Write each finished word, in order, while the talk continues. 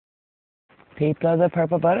People of the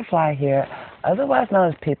Purple Butterfly here, otherwise known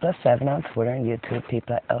as People7 on Twitter and YouTube,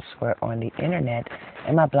 People elsewhere on the internet,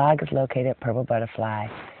 and my blog is located at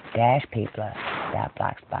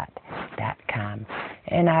purplebutterfly-people.blogspot.com.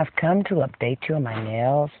 And I've come to update you on my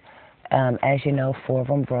nails. As you know, 4 of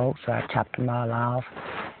them broke, so I chopped them all off.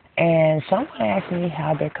 And someone asked me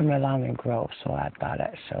how they're coming along in growth, so I thought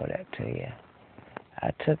I'd show that to you.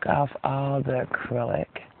 I took off all the acrylic,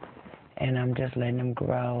 and I'm just letting them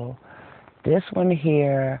grow. This one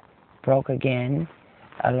here broke again,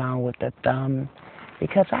 along with the thumb,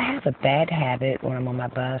 because I have a bad habit when I'm on my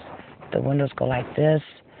bus. The windows go like this.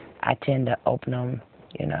 I tend to open them,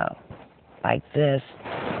 like this,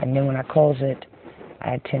 and then when I close it,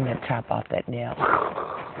 I tend to chop off that nail.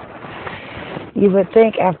 You would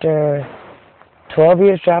think after 12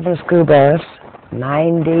 years driving a school bus,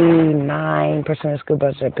 99% of school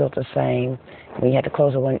buses are built the same. When you had to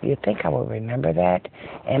close the window, you'd think I would remember that.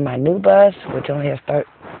 And my new bus, which only has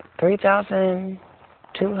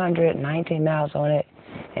 3,219 miles on it,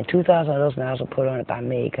 and 2,000 of those miles were put on it by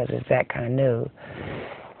me because it's that kind of new.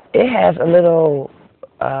 It has a little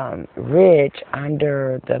ridge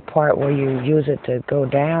under the part where you use it to go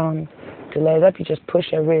down. To lay it up, you just push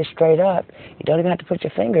that ridge straight up. You don't even have to put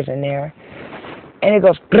your fingers in there. And it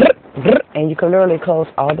goes, and you can literally close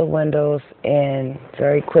all the windows in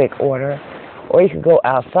very quick order. Or you could go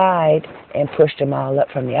outside and push them all up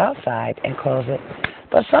from the outside and close it.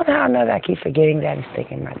 But somehow or another, I keep forgetting that and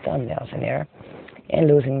sticking my thumbnails in there and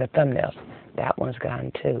losing the thumbnails. That one's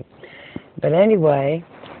gone too. But anyway,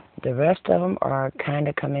 the rest of them are kind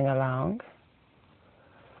of coming along.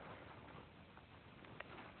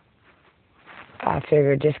 I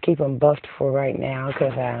figured just keep them buffed for right now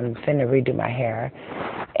because I'm finna redo my hair.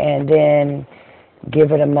 And then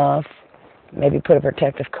give it a month, maybe put a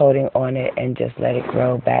protective coating on it and just let it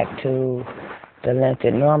grow back to the length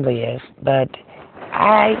it normally is. But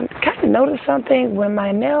I kind of noticed something. When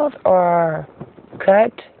my nails are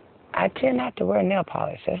cut, I tend not to wear nail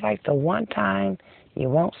polish. It's like the one time you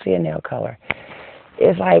won't see a nail color.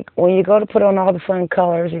 It's like when you go to put on all the fun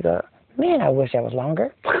colors, you go, man, I wish I was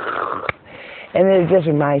longer. And then it just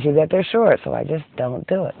reminds you that they're short, so I just don't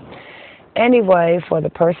do it. Anyway, for the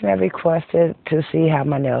person that requested to see how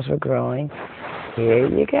my nails were growing, here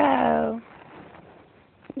you go.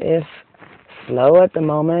 It's slow at the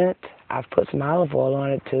moment. I've put some olive oil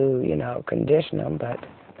on it to, condition them, but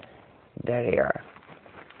there they are.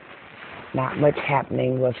 Not much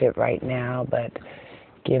happening with it right now, but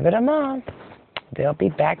give it a month. They'll be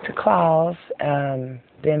back to claws.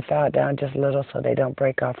 Then filed down just a little so they don't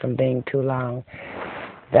break off from being too long.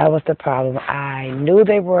 That was the problem. I knew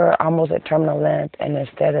they were almost at terminal length, and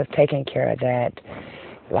instead of taking care of that,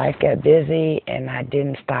 life got busy, and I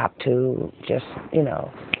didn't stop to just,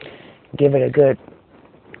 give it a good,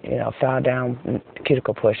 file down,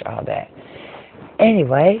 cuticle push, all that.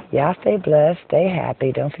 Anyway, y'all stay blessed, stay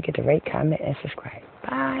happy. Don't forget to rate, comment, and subscribe.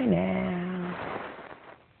 Bye now.